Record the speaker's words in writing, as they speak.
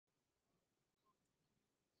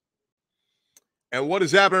And what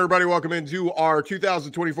is happening, everybody? Welcome into our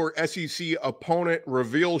 2024 SEC Opponent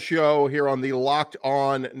Reveal Show here on the Locked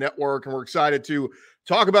On Network. And we're excited to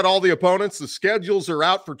talk about all the opponents. The schedules are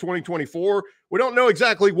out for 2024. We don't know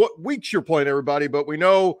exactly what weeks you're playing, everybody, but we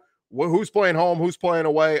know who's playing home, who's playing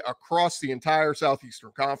away across the entire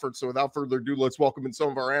Southeastern Conference. So without further ado, let's welcome in some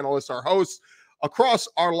of our analysts, our hosts across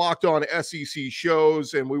our Locked On SEC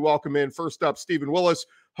shows. And we welcome in, first up, Stephen Willis,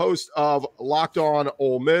 host of Locked On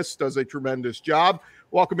Ole Miss, does a tremendous job.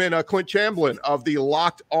 Welcome in Clint Chamberlain of the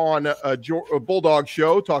Locked On Bulldogs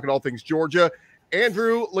show, talking all things Georgia.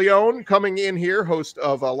 Andrew Leone coming in here, host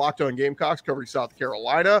of Locked On Gamecocks, covering South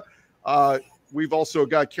Carolina. We've also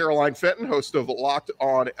got Caroline Fenton, host of Locked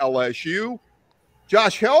On LSU.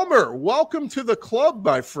 Josh Helmer, welcome to the club,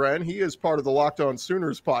 my friend. He is part of the Locked On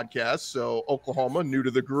Sooners podcast, so Oklahoma, new to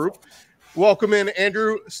the group. Welcome in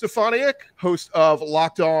Andrew Stefaniak, host of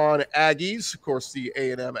Locked On Aggies, of course, the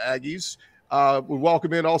A&M Aggies. We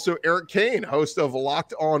welcome in also Eric Kane, host of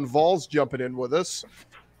Locked On Vols, jumping in with us.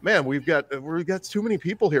 Man, we've got too many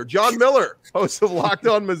people here. John Miller, host of Locked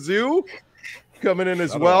On Mizzou, coming in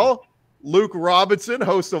as well. Luke Robinson,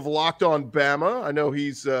 host of Locked On Bama. I know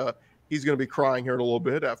he's going to be crying here in a little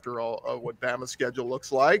bit after all what Bama's schedule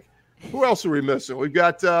looks like. Who else are we missing? We've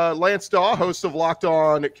got Lance Daw, host of Locked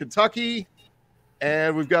On Kentucky.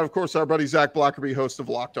 And we've got, of course, our buddy Zac Blackerby, host of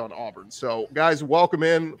Locked On Auburn. So, guys, welcome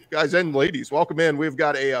in. Guys and ladies, welcome in. We've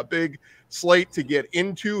got a big slate to get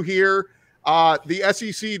into here. The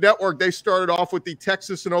SEC network, they started off with the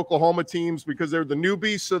Texas and Oklahoma teams because they're the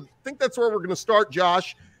newbies. So I think that's where we're going to start,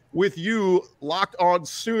 Josh, with you, Locked On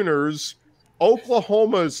Sooners.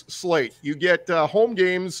 Oklahoma's slate. You get home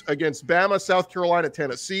games against Bama, South Carolina,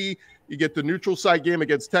 Tennessee. You get the neutral site game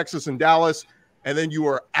against Texas and Dallas. And then you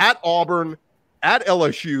are at Auburn, at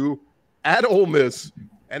LSU, at Ole Miss,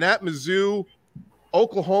 and at Mizzou.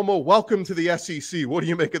 Oklahoma, welcome to the SEC. What do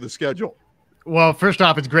you make of the schedule? Well, first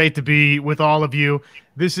off, it's great to be with all of you.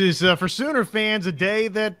 This is, for Sooner fans, a day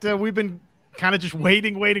that we've been kind of just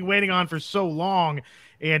waiting on for so long.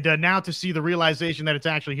 And now to see the realization that it's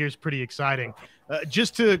actually here is pretty exciting.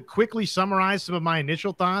 Just to quickly summarize some of my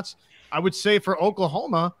initial thoughts, I would say for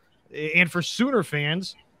Oklahoma and for Sooner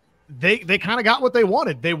fans, they kind of got what they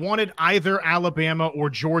wanted. They wanted either Alabama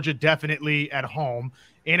or Georgia definitely at home.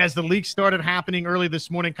 And as the leaks started happening early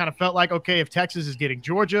this morning, kind of felt like, okay, if Texas is getting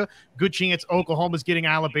Georgia, good chance Oklahoma's getting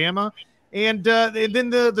Alabama. And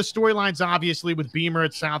then the storylines, obviously, with Beamer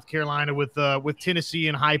at South Carolina, with Tennessee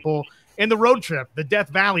and Heupel, and the road trip, the Death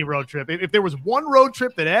Valley road trip. If there was one road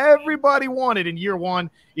trip that everybody wanted in year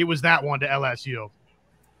one, it was that one to LSU.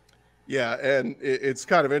 Yeah, and it's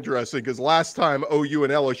kind of interesting because last time OU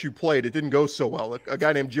and LSU played, it didn't go so well. A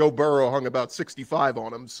guy named Joe Burrow hung about 65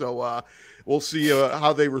 on him. So we'll see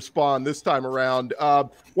how they respond this time around.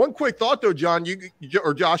 One quick thought, though, John,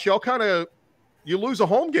 or Josh, y'all you lose a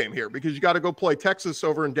home game here because you got to go play Texas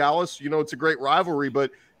over in Dallas. You know, it's a great rivalry,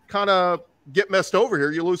 but kind of get messed over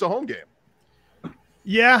here. You lose a home game.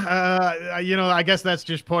 Yeah, I guess that's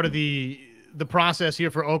just part of the process here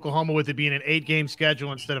for Oklahoma with it being an 8-game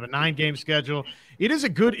schedule instead of a 9-game schedule. It is a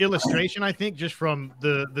good illustration, I think, just from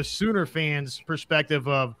the Sooner fans' perspective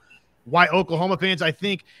of why Oklahoma fans, I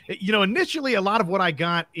think, initially a lot of what I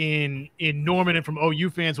got in Norman and from OU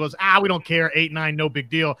fans was, we don't care, 8-9, no big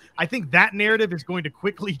deal. I think that narrative is going to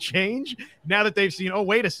quickly change now that they've seen,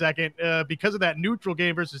 wait a second, because of that neutral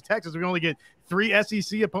game versus Texas, we only get 3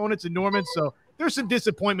 SEC opponents in Norman. So there's some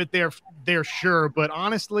disappointment there, sure. But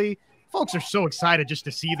honestly, folks are so excited just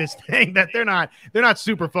to see this thing that they're not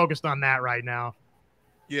super focused on that right now.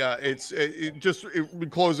 Yeah, it's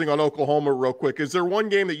closing on Oklahoma real quick. Is there one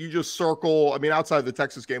game that you just circle? I mean, outside of the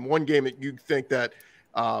Texas game, one game that you think that,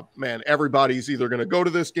 everybody's either going to go to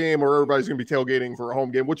this game or everybody's going to be tailgating for a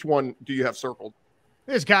home game? Which one do you have circled?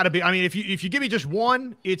 There's got to be. I mean, if you give me just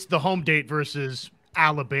one, it's the home date versus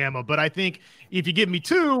Alabama. But I think if you give me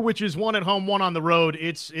 2, which is 1 at home, 1 on the road,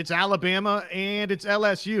 it's Alabama and it's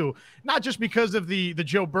LSU. Not just because of the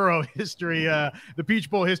Joe Burrow history, the Peach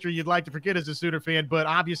Bowl history you'd like to forget as a Sooner fan, but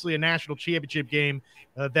obviously a national championship game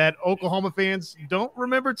that Oklahoma fans don't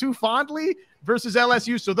remember too fondly versus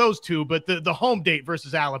LSU. So those 2, but the home date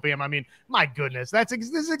versus Alabama, I mean, my goodness, this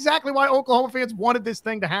is exactly why Oklahoma fans wanted this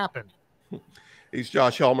thing to happen. He's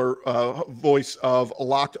Josh Helmer, voice of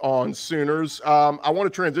Locked On Sooners. I want to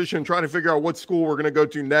transition, trying to figure out what school we're going to go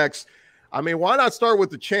to next. I mean, why not start with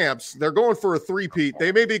the champs? They're going for a 3-peat.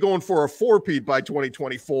 They may be going for a 4-peat by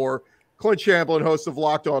 2024. Clint Chamberlain, host of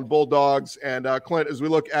Locked On Bulldogs. And Clint, as we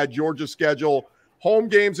look at Georgia's schedule, home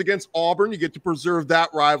games against Auburn, you get to preserve that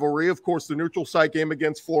rivalry. Of course, the neutral site game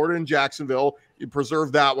against Florida and Jacksonville, you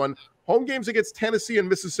preserve that one. home games against Tennessee and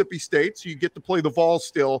Mississippi State, so you get to play the Vols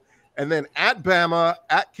still, and then at Bama,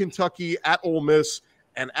 at Kentucky, at Ole Miss,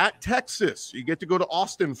 and at Texas. You get to go to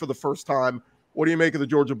Austin for the first time. What do you make of the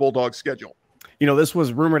Georgia Bulldogs schedule? You know, this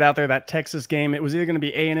was rumored out there, that Texas game. It was either going to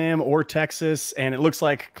be A&M or Texas, and it looks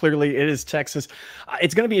like clearly it is Texas.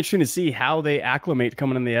 It's going to be interesting to see how they acclimate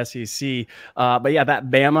coming in the SEC. But yeah, that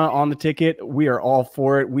Bama on the ticket, we are all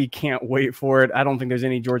for it. We can't wait for it. I don't think there's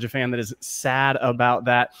any Georgia fan that is sad about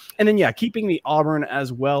that. And then, yeah, keeping the Auburn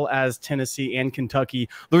as well as Tennessee and Kentucky,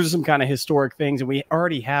 those are some kind of historic things, and we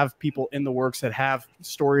already have people in the works that have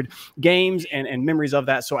storied games and memories of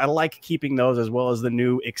that. So I like keeping those as well as the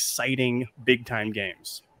new exciting big-time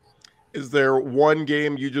games. Is there one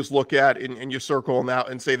game you just look at and you circle them out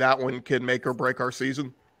and say that one can make or break our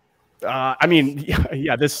season? I mean,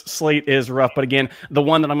 yeah, this slate is rough, but again, the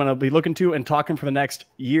one that I'm going to be looking to and talking for the next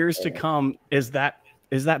years to come is that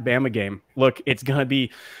Bama game. Look, it's going to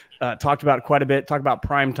be talked about quite a bit. Talk about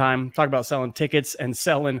prime time. Talk about selling tickets and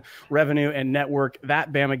selling revenue and network.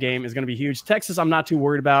 That Bama game is going to be huge. Texas, I'm not too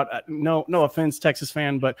worried about. No offense, Texas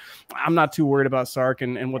fan, but I'm not too worried about Sark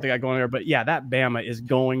and what they got going there. But yeah, that Bama is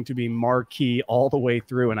going to be marquee all the way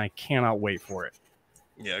through, and I cannot wait for it.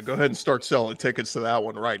 Yeah, go ahead and start selling tickets to that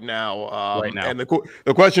one right now. Right now. And the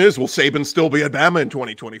question is, will Saban still be at Bama in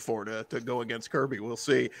 2024 to go against Kirby? We'll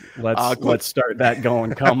see. Let's start that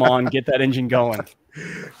going. Come on, get that engine going.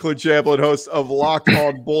 Clint Champlin, host of Locked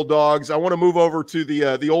On Bulldogs. I want to move over to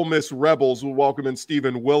the Ole Miss Rebels. We'll welcome in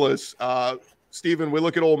Stephen Willis. Stephen, we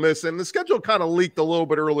look at Ole Miss, and the schedule kind of leaked a little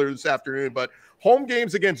bit earlier this afternoon, but home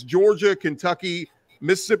games against Georgia, Kentucky,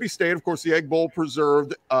 Mississippi State, of course, the Egg Bowl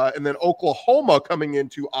preserved, and then Oklahoma coming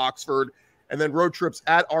into Oxford, and then road trips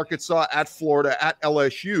at Arkansas, at Florida, at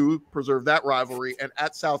LSU, preserve that rivalry, and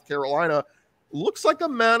at South Carolina. Looks like a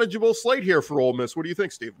manageable slate here for Ole Miss. What do you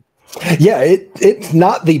think, Stephen? Yeah, it's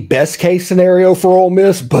not the best case scenario for Ole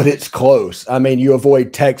Miss, but it's close. I mean, you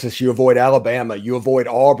avoid Texas, you avoid Alabama, you avoid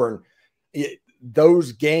Auburn,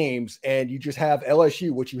 those games, and you just have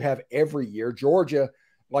LSU, which you have every year. Georgia,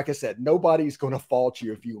 like I said, nobody's going to fault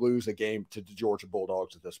you if you lose a game to the Georgia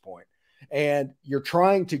Bulldogs at this point. And you're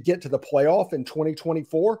trying to get to the playoff in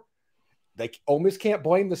 2024. Ole Miss can't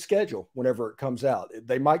blame the schedule whenever it comes out.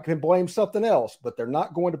 They might can blame something else, but they're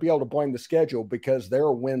not going to be able to blame the schedule because there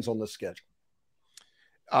are wins on the schedule.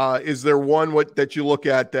 Is there one that you look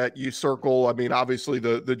at that you circle? I mean, obviously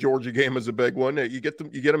the Georgia game is a big one. You get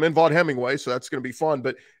them in Vaught Hemingway, so that's going to be fun.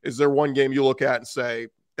 But is there one game you look at and say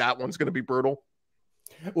that one's going to be brutal?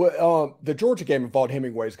 Well, the Georgia game in Vaught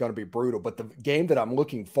Hemingway is going to be brutal, but the game that I'm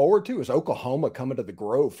looking forward to is Oklahoma coming to the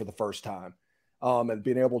Grove for the first time. And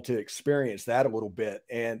being able to experience that a little bit.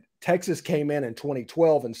 And Texas came in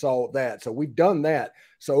 2012 and saw that. So we've done that.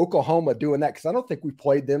 So Oklahoma doing that, because I don't think we've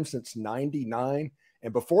played them since 99.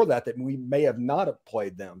 And before that we may have not have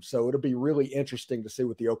played them. So it'll be really interesting to see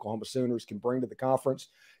what the Oklahoma Sooners can bring to the conference.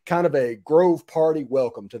 Kind of a Grove party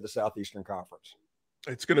welcome to the Southeastern Conference.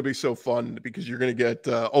 It's going to be so fun because you're going to get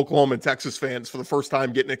Oklahoma and Texas fans for the first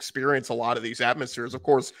time getting to experience a lot of these atmospheres. Of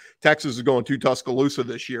course, Texas is going to Tuscaloosa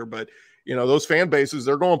this year, but those fan bases,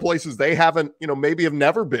 they're going places they haven't, maybe have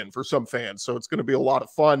never been for some fans. So it's going to be a lot of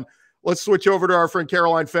fun. Let's switch over to our friend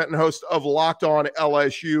Caroline Fenton, host of Locked On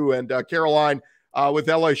LSU. And Caroline, with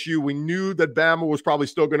LSU, we knew that Bama was probably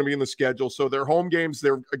still going to be in the schedule. So their home games,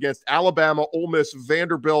 they're against Alabama, Ole Miss,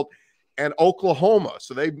 Vanderbilt, and Oklahoma.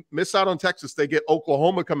 So they miss out on Texas. They get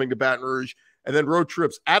Oklahoma coming to Baton Rouge, and then road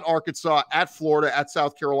trips at Arkansas, at Florida, at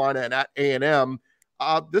South Carolina, and at A&M.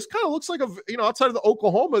 This kind of looks like outside of the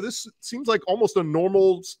Oklahoma, this seems like almost a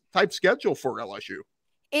normal type schedule for LSU.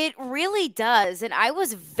 It really does. And I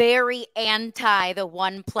was very anti the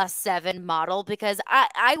 1+7 model because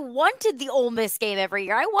I wanted the Ole Miss game every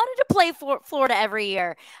year. I wanted to play Florida every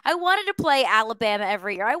year. I wanted to play Alabama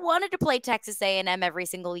every year. I wanted to play Texas A&M every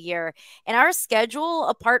single year. And our schedule,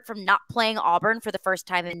 apart from not playing Auburn for the first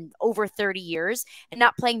time in over 30 years and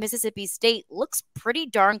not playing Mississippi State, looks pretty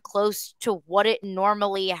darn close to what it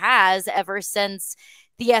normally has ever since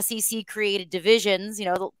the SEC created divisions,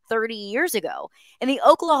 30 years ago. And the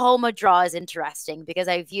Oklahoma draw is interesting because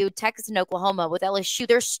I view Texas and Oklahoma with LSU,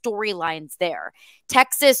 there's storylines there.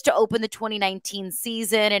 Texas to open the 2019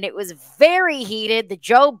 season, and it was very heated. The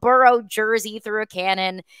Joe Burrow jersey through a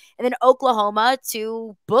cannon. And then Oklahoma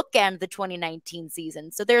to bookend the 2019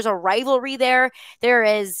 season. So there's a rivalry there. There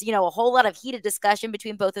is, a whole lot of heated discussion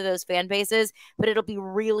between both of those fan bases, but it'll be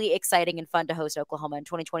really exciting and fun to host Oklahoma in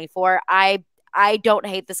 2024. I don't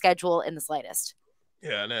hate the schedule in the slightest.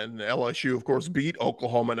 Yeah, and then LSU, of course, beat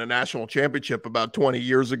Oklahoma in a national championship about 20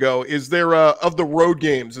 years ago. Is there, of the road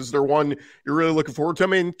games, is there one you're really looking forward to? I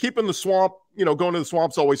mean, keeping the swamp, going to the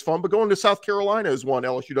swamp's always fun, but going to South Carolina is one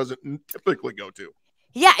LSU doesn't typically go to.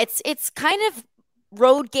 Yeah, it's kind of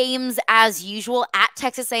road games as usual at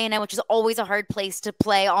Texas A&M, which is always a hard place to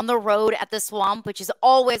play, on the road at the Swamp, which is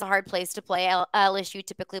always a hard place to play. LSU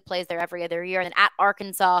typically plays there every other year. And then at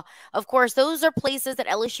Arkansas, of course, those are places that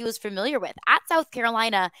LSU is familiar with. At South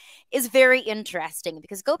Carolina is very interesting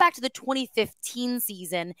because go back to the 2015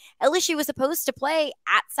 season, LSU was supposed to play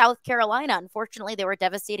at South Carolina. Unfortunately, there were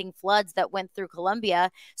devastating floods that went through Columbia,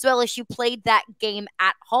 so LSU played that game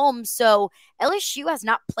at home. So LSU has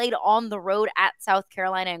not played on the road at South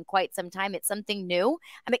Carolina in quite some time. It's something new.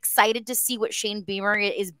 I'm excited to see what Shane Beamer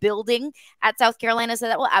is building at South Carolina, so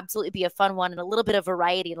that will absolutely be a fun one and a little bit of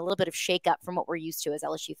variety and a little bit of shakeup from what we're used to as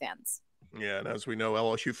LSU fans. Yeah, and as we know,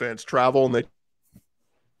 LSU fans travel, and they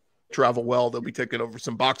travel well. They'll be taking over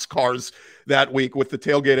some box cars that week with the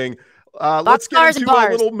tailgating. Let's get into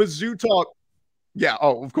a little Mizzou talk. Yeah,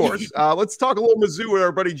 of course. Let's talk a little Mizzou with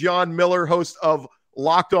our buddy John Miller, host of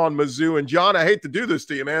Locked On Mizzou. And John, I hate to do this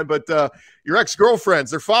to you, man, but your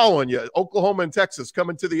ex-girlfriends, they're following you. Oklahoma and Texas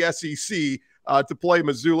coming to the SEC to play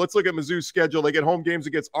Mizzou. Let's look at Mizzou's schedule. They get home games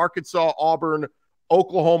against Arkansas, Auburn,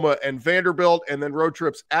 Oklahoma, and Vanderbilt, and then road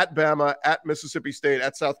trips at Bama, at Mississippi State,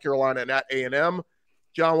 at South Carolina, and at A&M.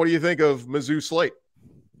 John, what do you think of Mizzou slate?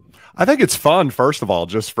 I think it's fun, first of all,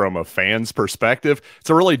 just from a fan's perspective. It's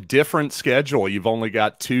a really different schedule. You've only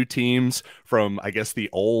got two teams from, I guess, the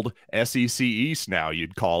old SEC East now,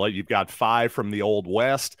 you'd call it. You've got 5 from the old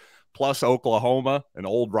West, plus Oklahoma, an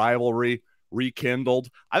old rivalry rekindled.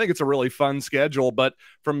 I think it's a really fun schedule, but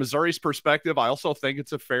from Missouri's perspective, I also think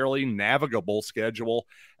it's a fairly navigable schedule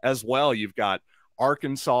as well. You've got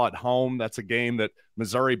Arkansas at home. That's a game that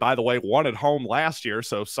Missouri, by the way, won at home last year,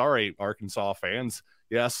 so sorry, Arkansas fans.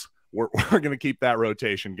 Yes, we're going to keep that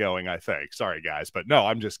rotation going, I think. Sorry, guys. But no,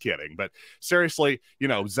 I'm just kidding. But seriously,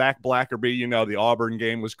 Zac Blackerby, the Auburn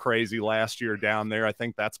game was crazy last year down there. I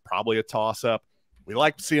think that's probably a toss-up. We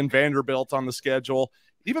like seeing Vanderbilt on the schedule.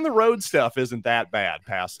 Even the road stuff isn't that bad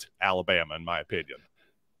past Alabama, in my opinion.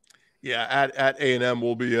 Yeah, at A&M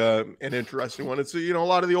will be an interesting one. It's, a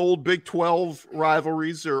lot of the old Big 12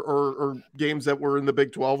 rivalries or games that were in the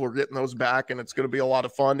Big 12. We're getting those back, and it's going to be a lot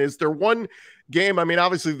of fun. Is there one game? I mean,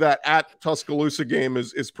 obviously that at Tuscaloosa game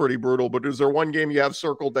is pretty brutal, but is there one game you have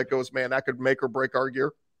circled that goes, man, that could make or break our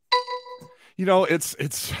year?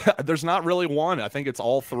 It's there's not really one. I think it's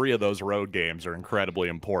all 3 of those road games are incredibly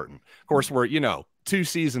important. Of course, we're, 2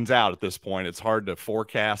 seasons out at this point. It's hard to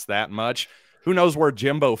forecast that much. Who knows where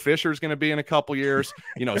Jimbo Fisher is going to be in a couple years?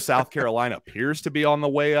 South Carolina appears to be on the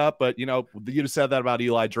way up, but, you'd have said that about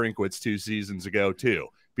Eli Drinkwitz 2 seasons ago, too.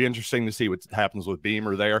 Be interesting to see what happens with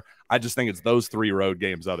Beamer there. I just think it's those 3 road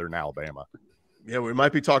games other than Alabama. Yeah, we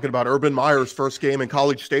might be talking about Urban Meyer's first game in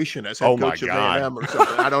College Station as head coach of A&M or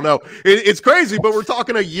something. I don't know. It's crazy, but we're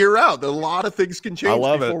talking a year out. A lot of things can change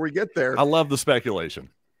before we get there. I love the speculation.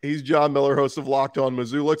 He's John Miller, host of Locked On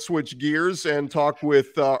Mizzou. Let's switch gears and talk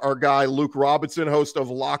with our guy, Luke Robinson, host of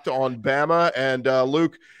Locked On Bama. And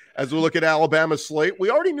Luke, as we look at Alabama's slate, we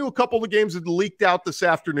already knew a couple of the games had leaked out this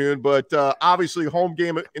afternoon, but obviously home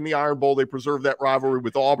game in the Iron Bowl, they preserved that rivalry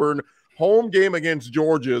with Auburn. Home game against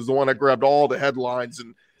Georgia is the one that grabbed all the headlines.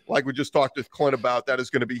 And like we just talked to Clint about, that is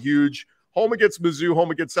going to be huge. Home against Mizzou, home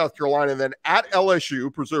against South Carolina, and then at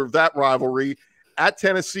LSU, preserve that rivalry. At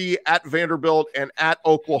Tennessee, at Vanderbilt, and at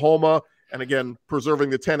Oklahoma. And again, preserving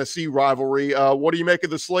the Tennessee rivalry. What do you make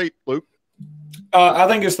of the slate, Luke? I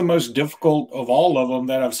think it's the most difficult of all of them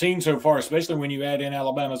that I've seen so far, especially when you add in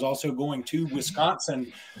Alabama's also going to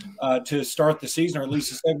Wisconsin to start the season, or at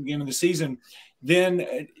least the second game of the season. Then,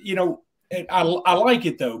 I like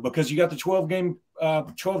it, though, because you got the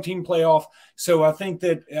 12-team playoff. So I think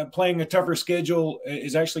that playing a tougher schedule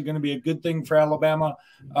is actually going to be a good thing for Alabama.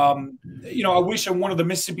 I wish one of the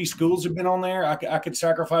Mississippi schools had been on there. I could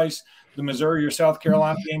sacrifice the Missouri or South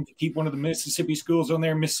Carolina game to keep one of the Mississippi schools on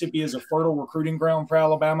there. Mississippi is a fertile recruiting ground for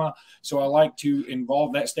Alabama, so I like to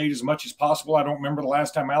involve that state as much as possible. I don't remember the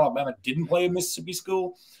last time Alabama didn't play a Mississippi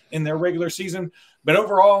school in their regular season. But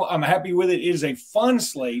overall, I'm happy with it. It is a fun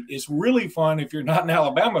slate. It's really fun if you're not an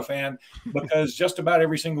Alabama fan, because just about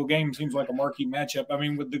every single game seems like a marquee matchup. I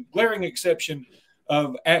mean, with the glaring exception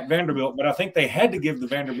of at Vanderbilt, but I think they had to give the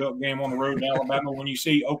Vanderbilt game on the road in Alabama when you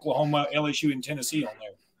see Oklahoma, LSU, and Tennessee on there.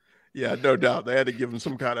 Yeah, no doubt. They had to give them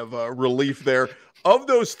some kind of relief there. Of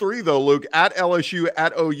those 3, though, Luke, at LSU,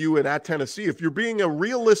 at OU, and at Tennessee, if you're being a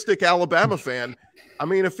realistic Alabama fan, I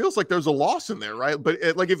mean, it feels like there's a loss in there, right? But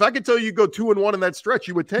if I could tell you go 2-1 in that stretch,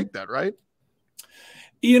 you would take that, right?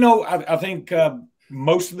 I think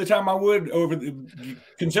most of the time I would.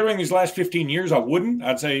 Considering these last 15 years, I wouldn't.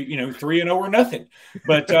 I'd say 3-0 or nothing.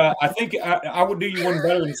 But I think I would do you one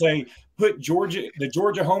better and say put the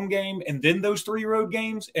Georgia home game and then those 3 road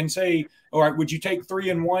games and say, all right, would you take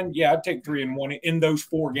 3-1? Yeah, I'd take 3-1 in those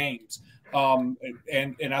 4 games. And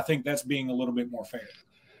I think that's being a little bit more fair.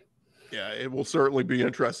 Yeah, it will certainly be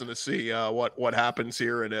interesting to see what happens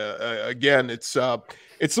here. And again, it's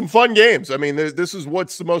some fun games. I mean, this is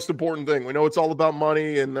what's the most important thing. We know it's all about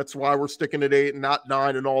money, and that's why we're sticking at 8 and not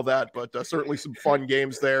 9 and all that. But certainly some fun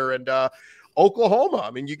games there. And Oklahoma.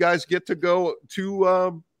 I mean, you guys get to go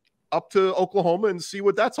to up to Oklahoma and see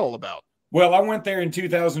what that's all about. Well, I went there in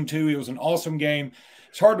 2002. It was an awesome game.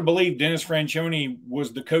 It's hard to believe Dennis Franchione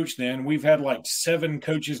was the coach then. We've had like 7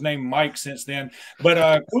 coaches named Mike since then.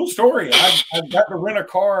 But cool story. I got to rent a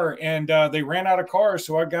car, and they ran out of cars.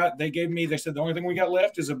 So they said the only thing we got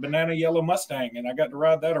left is a banana yellow Mustang, and I got to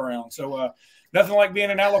ride that around. So nothing like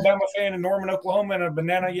being an Alabama fan in Norman, Oklahoma, and a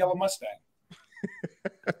banana yellow Mustang.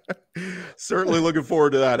 Certainly looking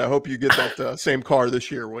forward to that. I hope you get that same car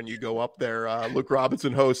this year when you go up there. Luke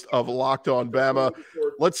Robinson, host of Locked On Bama.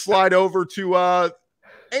 Let's slide over to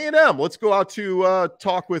A&M. Let's go out to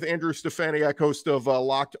talk with Andrew Stefaniak, host of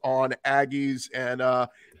Locked On Aggies. And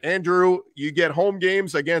Andrew, you get home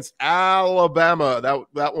games against Alabama.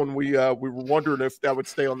 That one we were wondering if that would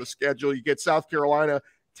stay on the schedule. You get South Carolina,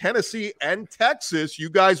 Tennessee, and Texas. You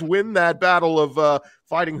guys win that battle of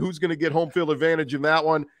fighting who's going to get home field advantage in that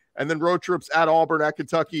one. And then road trips at Auburn, at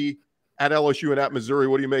Kentucky, at LSU, and at Missouri.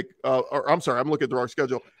 What do you make? I'm sorry, I'm looking at the wrong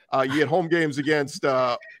schedule. You get home games against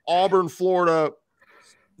Auburn, Florida.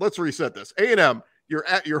 Let's reset this. A&M,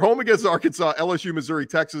 you're home against Arkansas, LSU, Missouri,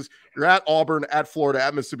 Texas. You're at Auburn, at Florida,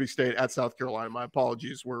 at Mississippi State, at South Carolina. My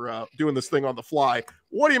apologies. We're doing this thing on the fly.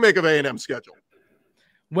 What do you make of A&M's schedule?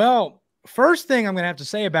 Well, first thing I'm going to have to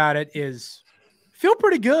say about it is feel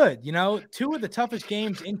pretty good. 2 of the toughest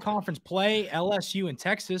games in conference play, LSU and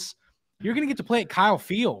Texas, you're going to get to play at Kyle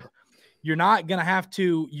Field. You're not going to have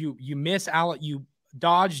to, you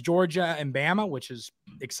dodge Georgia and Bama, which is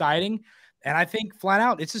exciting. And I think flat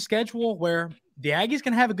out, it's a schedule where the Aggies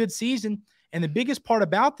can have a good season. And the biggest part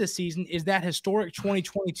about this season is that historic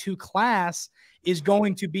 2022 class is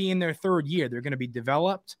going to be in their 3rd year. They're going to be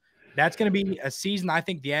developed. That's going to be a season I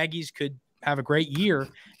think the Aggies could have a great year.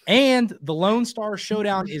 And the Lone Star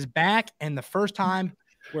Showdown is back. And the first time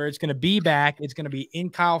where it's going to be back, it's going to be in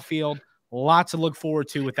Kyle Field. Lots to look forward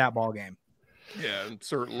to with that ball game. Yeah, and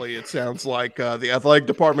certainly it sounds like the athletic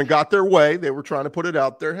department got their way. They were trying to put it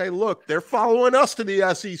out there. Hey, look, they're following us to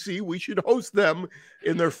the SEC. We should host them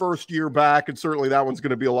in their first year back, and certainly that one's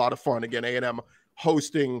going to be a lot of fun. Again, A&M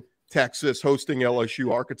hosting Texas, hosting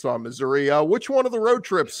LSU, Arkansas, Missouri. Which one of the road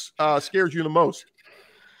trips scares you the most?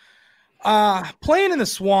 Playing in the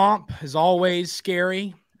swamp is always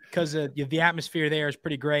scary because the atmosphere there is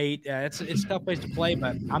pretty great. It's a tough place to play,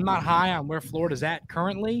 but I'm not high on where Florida's at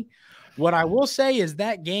currently. What I will say is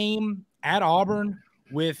that game at Auburn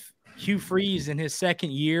with Hugh Freeze in his 2nd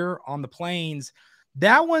year on the Plains,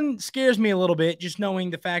 that one scares me a little bit, just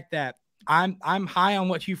knowing the fact that I'm high on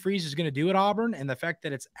what Hugh Freeze is going to do at Auburn, and the fact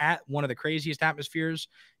that it's at one of the craziest atmospheres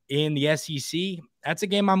in the SEC. That's a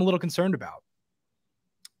game I'm a little concerned about.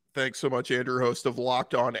 Thanks so much, Andrew, host of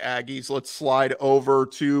Locked On Aggies. Let's slide over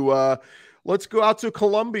to let's go out to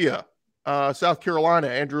Columbia. South Carolina,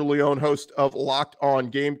 Andrew Leone, host of Locked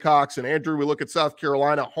On Gamecocks. And Andrew, we look at South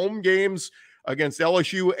Carolina home games against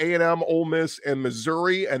LSU, A&M, Ole Miss, and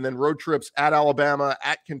Missouri, and then road trips at Alabama,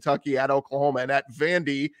 at Kentucky, at Oklahoma, and at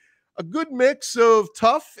Vandy. A good mix of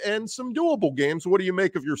tough and some doable games. What do you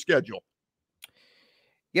make of your schedule?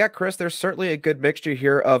 Yeah, Chris, there's certainly a good mixture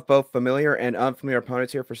here of both familiar and unfamiliar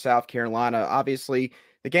opponents here for South Carolina. Obviously,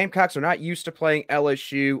 the Gamecocks are not used to playing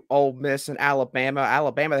LSU, Ole Miss, and Alabama.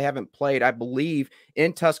 Alabama, they haven't played, I believe,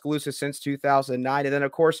 in Tuscaloosa since 2009. And then,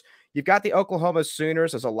 of course, you've got the Oklahoma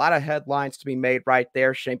Sooners. There's a lot of headlines to be made right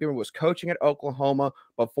there. Shane Beamer was coaching at Oklahoma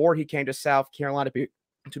before he came to South Carolina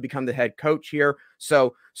to become the head coach here.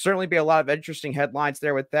 So certainly be a lot of interesting headlines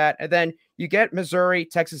there with that. And then you get Missouri,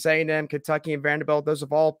 Texas A&M, Kentucky, and Vanderbilt. Those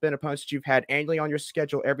have all been opponents that you've had annually on your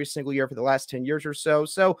schedule every single year for the last 10 years or so.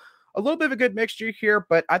 So a little bit of a good mixture here,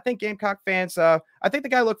 but I think Gamecock fans, I think they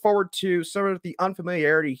got to look forward to sort of the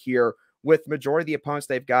unfamiliarity here with the majority of the opponents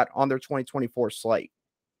they've got on their 2024 slate.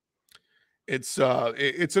 It's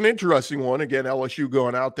an interesting one. Again, LSU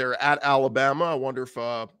going out there at Alabama. I wonder if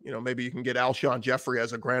maybe you can get Alshon Jeffrey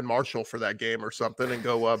as a grand marshal for that game or something and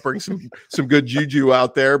go bring some good juju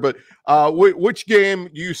out there. But which game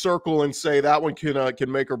do you circle and say that one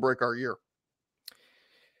can make or break our year?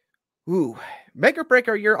 Ooh, make or break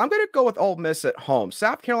our year. I'm going to go with Ole Miss at home.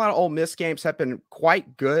 South Carolina Ole Miss games have been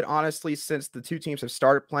quite good, honestly, since the two teams have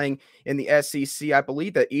started playing in the SEC. I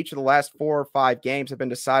believe that each of the last 4 or 5 games have been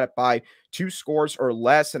decided by 2 scores or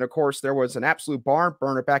less. And of course, there was an absolute barn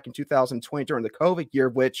burner back in 2020 during the COVID year,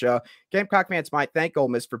 which Gamecock fans might thank Ole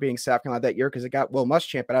Miss for being South Carolina that year because it got Will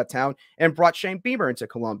Muschamp out of town and brought Shane Beamer into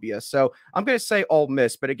Columbia. So I'm going to say Ole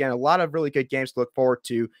Miss. But again, a lot of really good games to look forward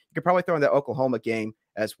to. You could probably throw in the Oklahoma game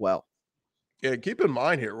as well. Yeah, keep in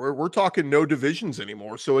mind here, we're talking no divisions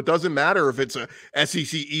anymore. So it doesn't matter if it's a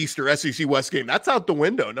SEC East or SEC West game. That's out the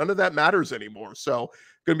window. None of that matters anymore. So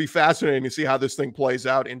going to be fascinating to see how this thing plays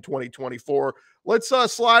out in 2024. Let's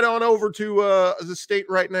slide on over to the state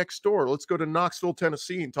right next door. Let's go to Knoxville,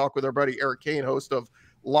 Tennessee, and talk with our buddy Eric Kane, host of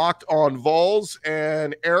Locked on Vols.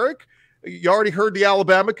 And Eric, you already heard the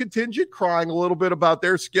Alabama contingent crying a little bit about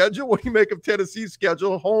their schedule. What do you make of Tennessee's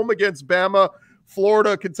schedule? Home against Bama,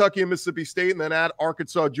 Florida, Kentucky, and Mississippi State, and then at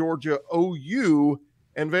Arkansas, Georgia, OU,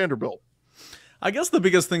 and Vanderbilt. I guess the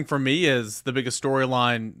biggest thing for me is the biggest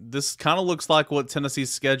storyline. This kind of looks like what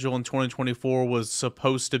Tennessee's schedule in 2024 was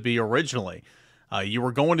supposed to be originally. You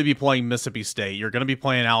were going to be playing Mississippi State. You're going to be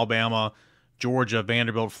playing Alabama, Georgia,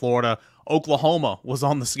 Vanderbilt, Florida. Oklahoma was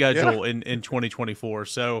on the schedule in 2024.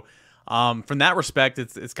 So from that respect,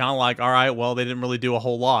 it's kind of like, all right, well, they didn't really do a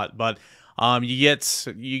whole lot, but you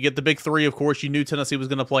get the big 3. Of course, you knew Tennessee was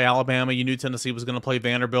going to play Alabama. You knew Tennessee was going to play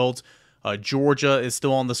Vanderbilt. Georgia is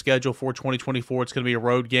still on the schedule for 2024. It's going to be a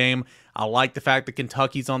road game. I like the fact that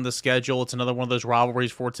Kentucky's on the schedule. It's another one of those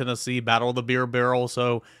rivalries for Tennessee, Battle of the Beer Barrel.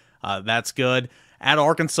 So that's good. At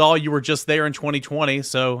Arkansas, you were just there in 2020.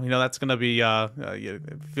 So, that's going to be,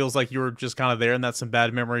 it feels like you were just kind of there, and that's some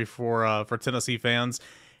bad memory for Tennessee fans.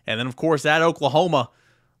 And then, of course, at Oklahoma,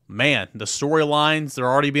 man, the storylines, they're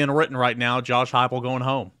already being written right now. Josh Heupel going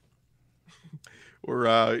home.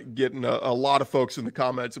 We're getting a lot of folks in the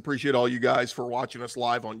comments. Appreciate all you guys for watching us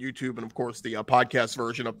live on YouTube and, of course, the podcast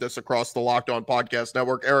version of this across the Locked On Podcast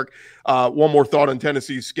Network. Eric, one more thought on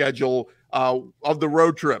Tennessee's schedule of the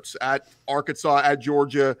road trips at Arkansas, at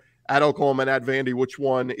Georgia, at Oklahoma, and at Vandy. Which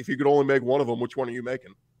one, if you could only make one of them, which one are you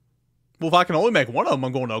making? Well, if I can only make one of them,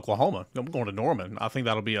 I'm going to Oklahoma. I'm going to Norman. I think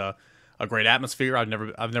that'll be a great atmosphere. I've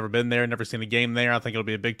never been there, never seen a game there. I think it'll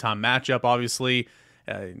be a big time matchup. Obviously,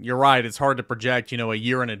 you're right. It's hard to project, a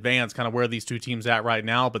year in advance, kind of where these two teams at right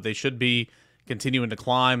now. But they should be continuing to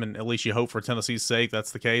climb, and at least you hope for Tennessee's sake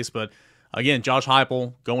that's the case. But again, Josh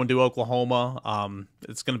Heupel going to Oklahoma.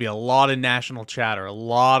 It's going to be a lot of national chatter, a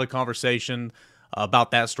lot of conversation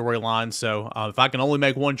about that storyline. So if I can only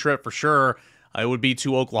make one trip for sure, it would be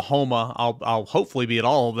to Oklahoma. I'll hopefully be at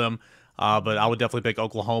all of them. But I would definitely pick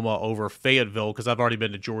Oklahoma over Fayetteville because I've already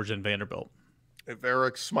been to Georgia and Vanderbilt. If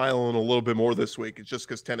Eric's smiling a little bit more this week, it's just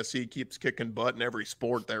because Tennessee keeps kicking butt in every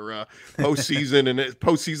sport. They're postseason and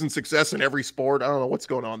postseason success in every sport. I don't know what's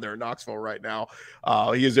going on there in Knoxville right now.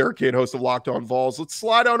 He is Eric Kane, host of Locked On Vols. Let's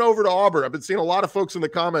slide on over to Auburn. I've been seeing a lot of folks in the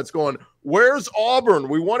comments going, "Where's Auburn?"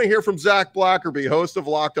 We want to hear from Zac Blackerby, host of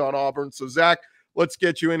Locked On Auburn. So, Zach, let's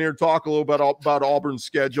get you in here, talk a little bit about Auburn's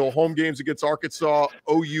schedule. Home games against Arkansas,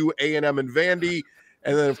 OU, A&M, and Vandy.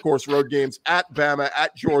 And then, of course, road games at Bama,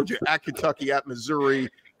 at Georgia, at Kentucky, at Missouri.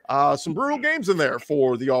 Some brutal games in there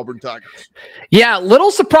for the Auburn Tigers. Yeah, little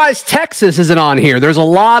surprised Texas isn't on here. There's a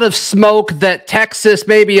lot of smoke that Texas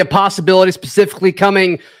may be a possibility, specifically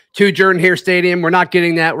coming to Jordan-Hare Stadium. We're not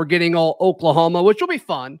getting that. We're getting all Oklahoma, which will be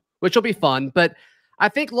fun. But I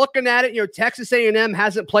think looking at it, Texas A&M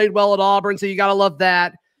hasn't played well at Auburn, so you got to love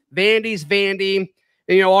that. Vandy's Vandy.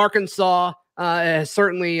 And, Arkansas has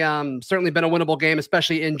certainly been a winnable game,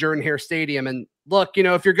 especially in Jordan-Hare Stadium. And look,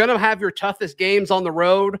 if you're going to have your toughest games on the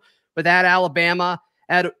road with at Alabama,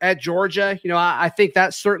 at Georgia, I think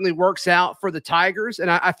that certainly works out for the Tigers.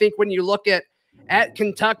 And I think when you look at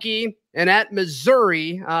Kentucky and at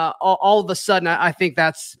Missouri, all of a sudden, I think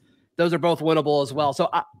those are both winnable as well. So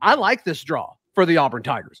I like this draw for the Auburn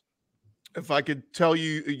Tigers. If I could tell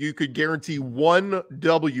you, you could guarantee one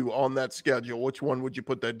W on that schedule, which one would you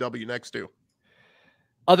put that W next to?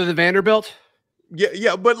 Other than Vanderbilt?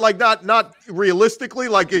 Yeah, but like not realistically,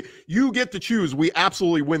 like you get to choose. We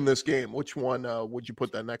absolutely win this game. Which one would you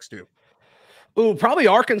put that next to? Ooh, probably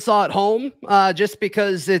Arkansas at home, just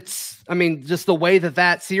because just the way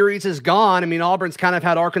that series has gone. Auburn's kind of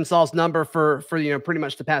had Arkansas's number for pretty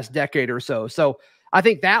much the past decade or so. So I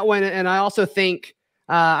think that one, and I also think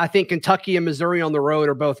Kentucky and Missouri on the road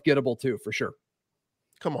are both gettable too, for sure.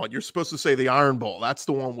 Come on, you're supposed to say the Iron Bowl. That's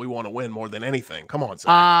the one we want to win more than anything. Come on,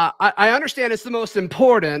 Zach. I understand it's the most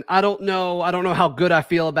important. I don't know how good I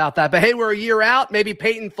feel about that. But hey, we're a year out. Maybe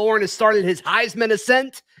Peyton Thorne has started his Heisman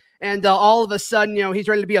ascent, and all of a sudden, he's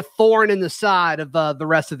ready to be a thorn in the side of the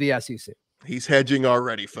rest of the SEC. He's hedging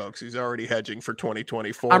already, folks. He's already hedging for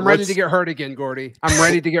 2024. I'm ready to get hurt again, Gordy. I'm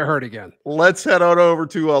ready to get hurt again. Let's head on over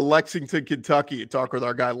to Lexington, Kentucky, and talk with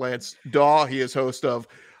our guy, Lance Daw. He is host of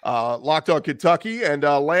Locked On Kentucky. And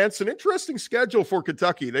Lance, an interesting schedule for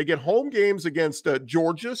Kentucky. They get home games against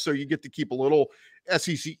Georgia, so you get to keep a little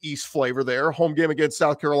SEC East flavor there. Home game against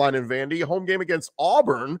South Carolina and Vandy. Home game against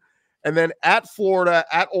Auburn. And then at Florida,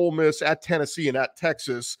 at Ole Miss, at Tennessee, and at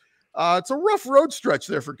Texas. It's a rough road stretch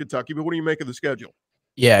there for Kentucky, but what do you make of the schedule?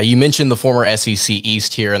 Yeah, you mentioned the former SEC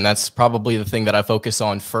East here, and that's probably the thing that I focus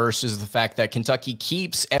on first is the fact that Kentucky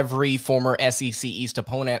keeps every former SEC East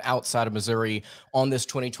opponent outside of Missouri on this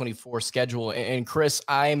 2024 schedule. And Chris,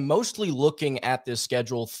 I'm mostly looking at this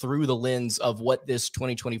schedule through the lens of what this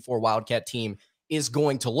 2024 Wildcat team is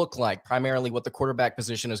going to look like, primarily what the quarterback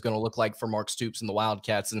position is going to look like for Mark Stoops and the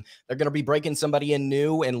Wildcats. And they're going to be breaking somebody in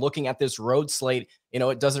new, and looking at this road slate,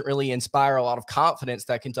 it doesn't really inspire a lot of confidence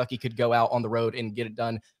that Kentucky could go out on the road and get it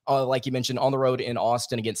done. Like you mentioned, on the road in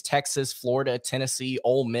Austin against Texas, Florida, Tennessee,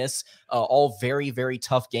 Ole Miss, all very, very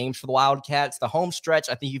tough games for the Wildcats. The home stretch,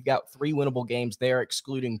 I think you've got 3 winnable games there,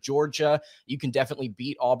 excluding Georgia. You can definitely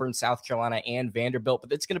beat Auburn, South Carolina, and Vanderbilt,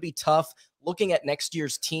 but it's going to be tough. Looking at next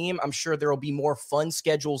year's team, I'm sure there will be more fun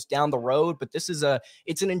schedules down the road, but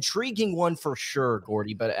it's an intriguing one for sure,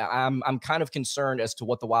 Gordy. But I'm kind of concerned as to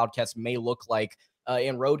what the Wildcats may look like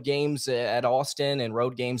in road games at Austin and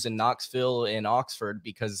road games in Knoxville and Oxford,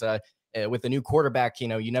 because with the new quarterback,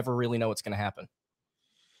 you never really know what's going to happen.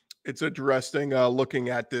 It's interesting looking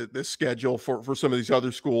at the schedule for some of these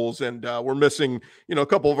other schools, and we're missing, a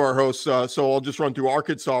couple of our hosts. So I'll just run through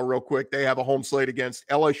Arkansas real quick. They have a home slate against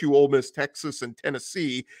LSU, Ole Miss, Texas, and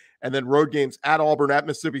Tennessee, and then road games at Auburn, at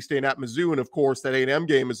Mississippi State, at Mizzou, and of course that A&M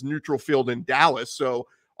game is neutral field in Dallas. So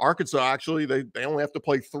Arkansas actually they only have to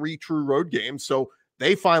play 3 true road games, so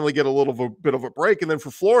they finally get a little bit of a break. And then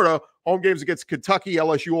for Florida, home games against Kentucky,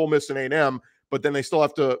 LSU, Ole Miss, and A&M, but then they still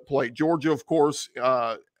have to play Georgia, of course.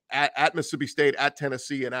 At Mississippi State, at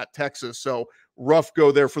Tennessee, and at Texas. So rough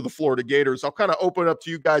go there for the Florida Gators. I'll kind of open up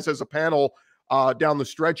to you guys as a panel down the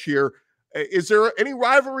stretch here. Is there any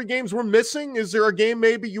rivalry games we're missing? Is there a game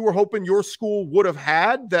maybe you were hoping your school would have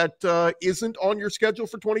had that isn't on your schedule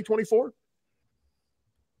for 2024?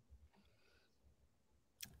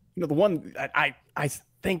 The one I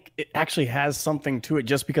think it actually has something to it,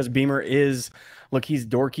 just because Beamer is, look, he's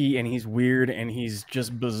dorky and he's weird and he's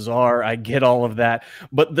just bizarre. I get all of that,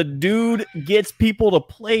 but the dude gets people to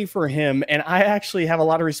play for him, and I actually have a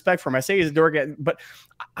lot of respect for him. I say he's a dork, but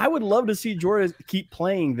I would love to see Georgia keep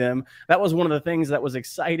playing them. That was one of the things that was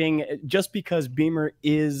exciting, just because Beamer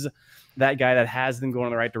is that guy that has them going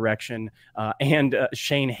in the right direction. And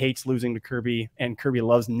Shane hates losing to Kirby, and Kirby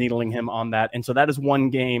loves needling him on that. And so that is one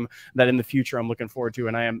game that in the future I'm looking forward to.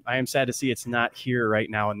 And I am sad to see it's not here right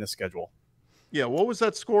now in this schedule. Yeah. What was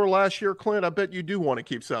that score last year, Clint? I bet you do want to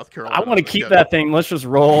keep South Carolina. I want to keep that thing. Let's just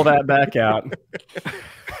roll that back out.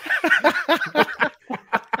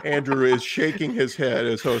 Andrew is shaking his head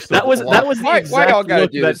as host. That was the exact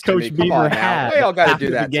look that Coach Beamer had. Why y'all got to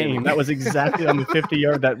do that game? That was exactly on the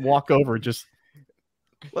 50-yard, that walk over. Just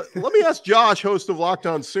let me ask Josh, host of Locked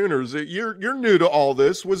On Sooners. You're new to all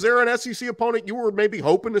this. Was there an SEC opponent you were maybe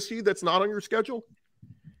hoping to see that's not on your schedule?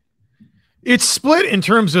 It's split in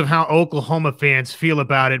terms of how Oklahoma fans feel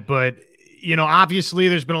about it, but obviously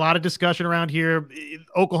there's been a lot of discussion around here.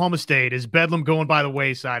 Oklahoma State, is Bedlam going by the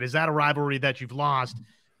wayside? Is that a rivalry that you've lost?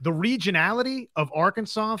 The regionality of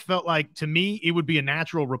Arkansas felt like, to me, it would be a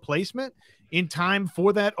natural replacement in time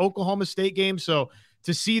for that Oklahoma State game. So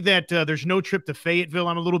to see that there's no trip to Fayetteville,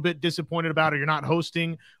 I'm a little bit disappointed about it. You're not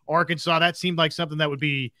hosting Arkansas. That seemed like something that would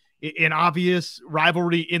be an obvious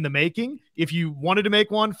rivalry in the making. If you wanted to make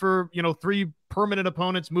one for, 3 permanent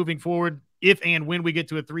opponents moving forward, if and when we get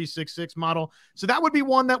to a 3-6-6 model. So that would be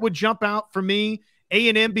one that would jump out for me.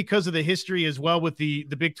 A&M, because of the history as well with the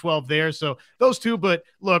Big 12 there. So those two, but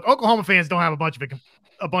look, Oklahoma fans don't have a bunch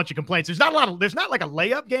of complaints. There's not like a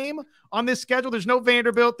layup game on this schedule. There's no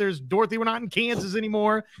Vanderbilt. There's Dorothy. We're not in Kansas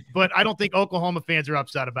anymore, but I don't think Oklahoma fans are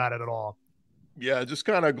upset about it at all. Yeah, just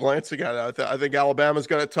kind of glancing at it, I think Alabama's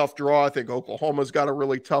got a tough draw. I think Oklahoma's got a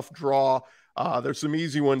really tough draw. There's some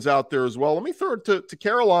easy ones out there as well. Let me throw it to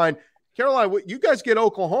Caroline. Caroline, you guys get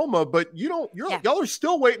Oklahoma, but y'all are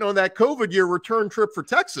still waiting on that COVID year return trip for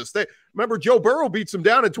Texas. Remember Joe Burrow beats them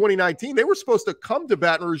down in 2019. They were supposed to come to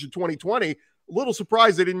Baton Rouge in 2020. A little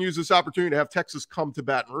surprised they didn't use this opportunity to have Texas come to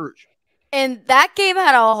Baton Rouge. And that game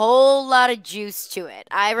had a whole lot of juice to it.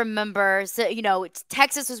 I remember, so,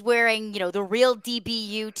 Texas was wearing, the real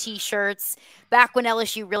DBU T-shirts back when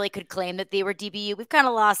LSU really could claim that they were DBU. We've kind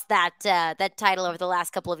of lost that title over the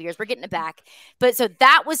last couple of years. We're getting it back. But so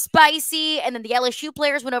that was spicy. And then the LSU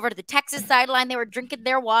players went over to the Texas sideline. They were drinking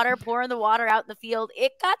their water, pouring the water out in the field.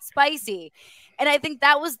 It got spicy. And I think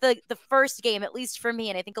that was the first game, at least for me,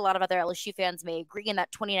 and I think a lot of other LSU fans may agree, in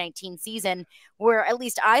that 2019 season, where at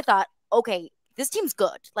least I thought, okay, this team's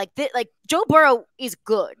good. Like Joe Burrow is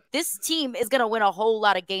good. This team is going to win a whole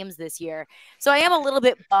lot of games this year. So I am a little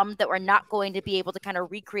bit bummed that we're not going to be able to kind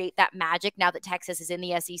of recreate that magic now that Texas is in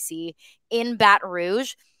the SEC in Baton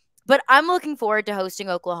Rouge. But I'm looking forward to hosting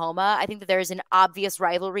Oklahoma. I think that there's an obvious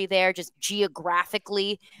rivalry there just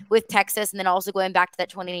geographically with Texas, and then also going back to that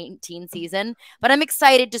 2018 season. But I'm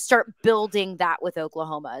excited to start building that with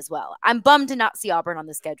Oklahoma as well. I'm bummed to not see Auburn on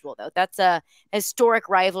the schedule, though. That's a historic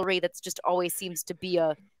rivalry that's just always seems to be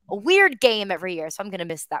a weird game every year. So I'm going to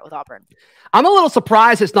miss that with Auburn. I'm a little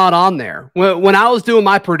surprised it's not on there. When I was doing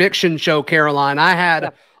my prediction show, Caroline, I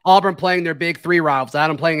had Auburn playing their big three rivals. I had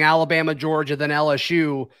them playing Alabama, Georgia, then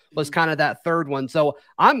LSU was kind of that third one. So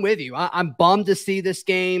I'm with you. I'm bummed to see this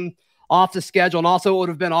game off the schedule. And also it would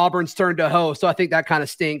have been Auburn's turn to host. So I think that kind of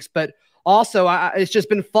stinks. But also it's just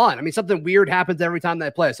been fun. I mean, something weird happens every time they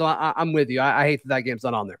play. So I'm with you. I hate that game's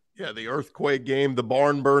not on there. Yeah, the earthquake game, the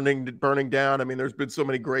barn burning down. I mean, there's been so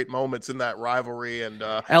many great moments in that rivalry. And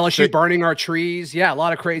LSU burning our trees. Yeah, a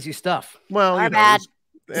lot of crazy stuff. Well, Our bad.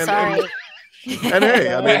 Sorry. And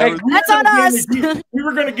hey, I mean, that's on us. We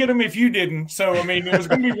were going to get them if you didn't. So, I mean, it was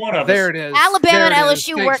going to be one of us. There it is. Alabama there and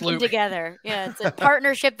LSU Thanks, working Luke. together. Yeah, it's a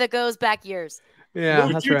partnership that goes back years. Yeah,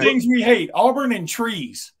 Those that's two right. things we hate: Auburn and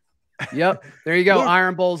trees. Yep. There you go. Luke.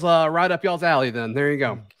 Iron Bowl's right up y'all's alley then. There you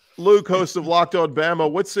go. Luke, host of Locked On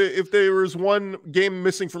Bama, what's it, if there was one game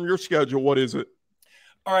missing from your schedule, what is it?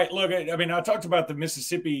 All right, look, I mean, I talked about the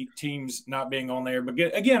Mississippi teams not being on there, but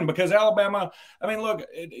again, because Alabama, I mean, look,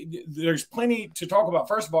 there's plenty to talk about.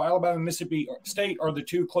 First of all, Alabama and Mississippi State are the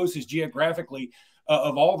two closest geographically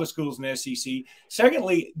of all the schools in the SEC.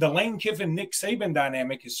 Secondly, the Lane Kiffin, Nick Saban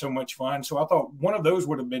dynamic is so much fun. So I thought one of those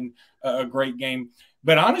would have been a great game.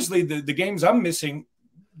 But honestly, the games I'm missing,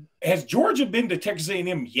 has Georgia been to Texas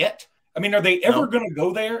A&M yet? I mean, are they ever going to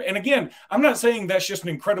go there? And again, I'm not saying that's just an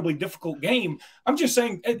incredibly difficult game. I'm just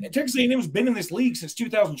saying Texas A&M has been in this league since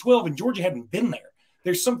 2012, and Georgia hadn't been there.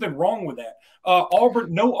 There's something wrong with that.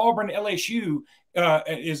 Auburn LSU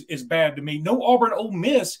is bad to me. No Auburn Ole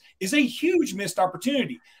Miss is a huge missed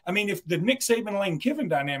opportunity. I mean, if the Nick Saban Lane Kiffin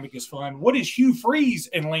dynamic is fun, what is Hugh Freeze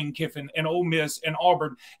and Lane Kiffin and Ole Miss and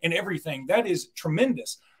Auburn and everything? That is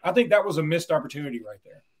tremendous. I think that was a missed opportunity right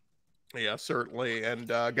there. Yeah, certainly. And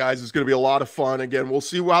guys, it's going to be a lot of fun. Again, we'll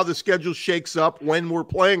see how the schedule shakes up when we're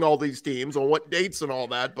playing all these teams, on what dates and all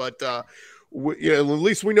that. But at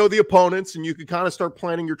least we know the opponents, and you can kind of start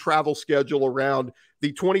planning your travel schedule around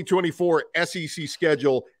the 2024 SEC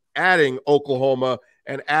schedule, adding Oklahoma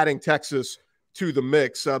and adding Texas to the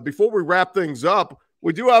mix. Before we wrap things up,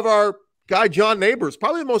 we do have our guy, John Neighbors,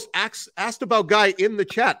 probably the most asked about guy in the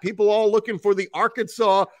chat. People all looking for the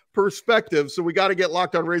Arkansas perspective. So we got to get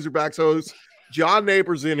Locked On Razorbacks host John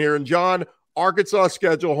Neighbors in here. And John, Arkansas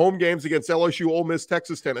schedule, home games against LSU, Ole Miss,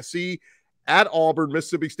 Texas, Tennessee, at Auburn,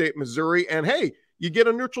 Mississippi State, Missouri. And hey, you get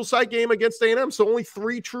a neutral site game against A&M. So only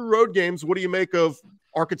 3 true road games. What do you make of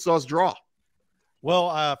Arkansas's draw?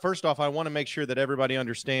 Well, first off, I want to make sure that everybody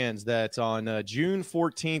understands that on June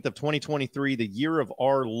 14th of 2023, the year of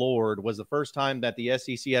our Lord, was the first time that the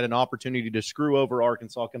SEC had an opportunity to screw over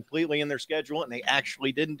Arkansas completely in their schedule, and they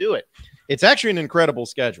actually didn't do it. It's actually an incredible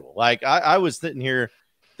schedule. Like, I was sitting here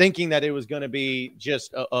thinking that it was going to be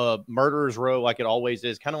just a murderer's row like it always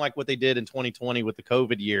is, kind of like what they did in 2020 with the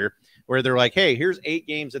COVID year, where they're like, hey, here's 8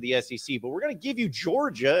 games of the SEC, but we're going to give you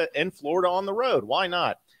Georgia and Florida on the road. Why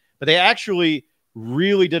not? But they actually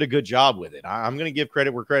really did a good job with it. I'm going to give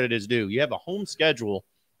credit where credit is due. You have a home schedule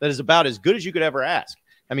that is about as good as you could ever ask.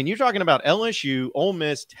 I mean, you're talking about LSU, Ole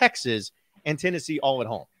Miss, Texas, and Tennessee all at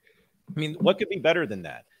home. I mean, what could be better than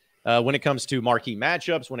that? When it comes to marquee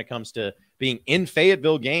matchups, when it comes to being in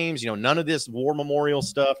Fayetteville games, none of this War Memorial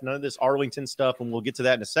stuff, none of this Arlington stuff, and we'll get to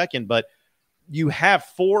that in a second, but you have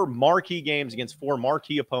 4 marquee games against 4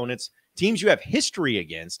 marquee opponents, teams you have history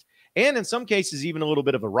against, and in some cases, even a little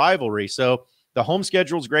bit of a rivalry. So the home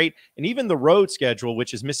schedule is great, and even the road schedule,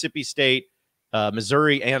 which is Mississippi State,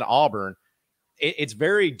 Missouri, and Auburn, it's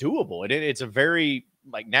very doable. It's a very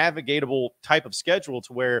navigatable type of schedule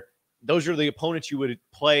to where those are the opponents you would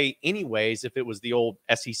play anyways if it was the old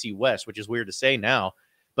SEC West, which is weird to say now.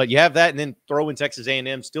 But you have that, and then throw in Texas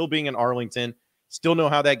A&M still being in Arlington, still know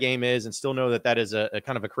how that game is and still know that that is a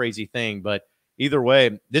kind of a crazy thing. But either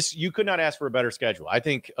way, you could not ask for a better schedule. I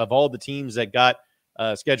think of all the teams that got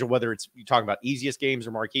scheduled, whether it's you talking about easiest games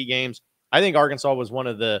or marquee games, I think Arkansas was one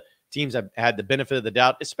of the teams that had the benefit of the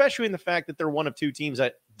doubt, especially in the fact that they're one of two teams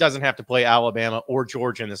that doesn't have to play Alabama or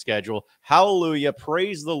Georgia in the schedule. Hallelujah.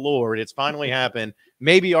 Praise the Lord. It's finally happened.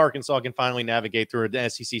 Maybe Arkansas can finally navigate through an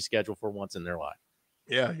SEC schedule for once in their life.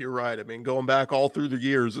 Yeah, you're right. I mean, going back all through the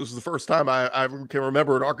years, this is the first time I can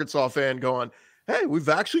remember an Arkansas fan going, hey, we've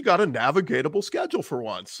actually got a navigatable schedule for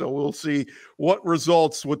once. So we'll see what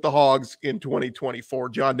results with the Hogs in 2024.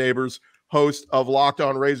 John Neighbors, host of Locked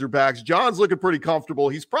On Razorbacks. John's looking pretty comfortable.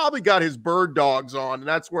 He's probably got his bird dogs on, and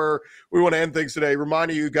that's where we want to end things today.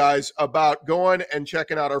 Reminding you guys about going and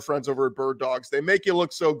checking out our friends over at Bird Dogs. They make you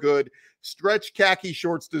look so good. Stretch khaki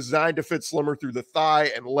shorts designed to fit slimmer through the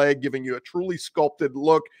thigh and leg, giving you a truly sculpted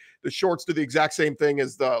look. The shorts do the exact same thing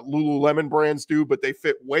as the Lululemon brands do, but they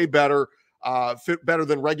fit way better. Fit better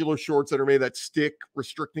than regular shorts that are made of that stick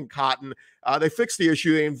restricting cotton. They fixed the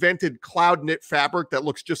issue. They invented cloud knit fabric that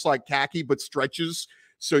looks just like khaki but stretches,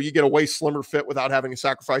 so you get a way slimmer fit without having to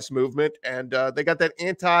sacrifice movement. And they got that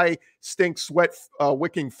anti-stink sweat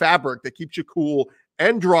wicking fabric that keeps you cool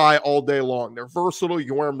and dry all day long. They're versatile. You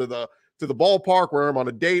can wear them to the ballpark, wear them on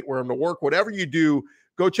a date, wear them to work, whatever you do.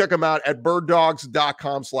 Go check them out at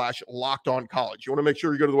birddogs.com/lockedoncollege. You want to make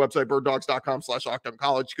sure you go to the website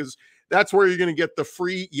birddogs.com/lockedoncollege because that's where you're going to get the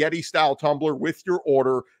free Yeti style tumbler with your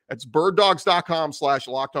order. That's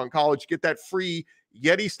birddogs.com/lockedoncollege. Get that free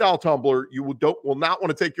Yeti style tumbler. You will not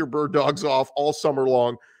want to take your bird dogs off all summer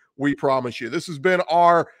long. We promise you. This has been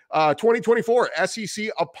our 2024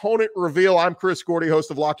 SEC opponent reveal. I'm Chris Gordy,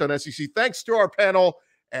 host of Locked On SEC. Thanks to our panel.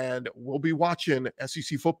 And we'll be watching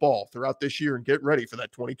SEC football throughout this year and get ready for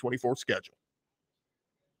that 2024 schedule.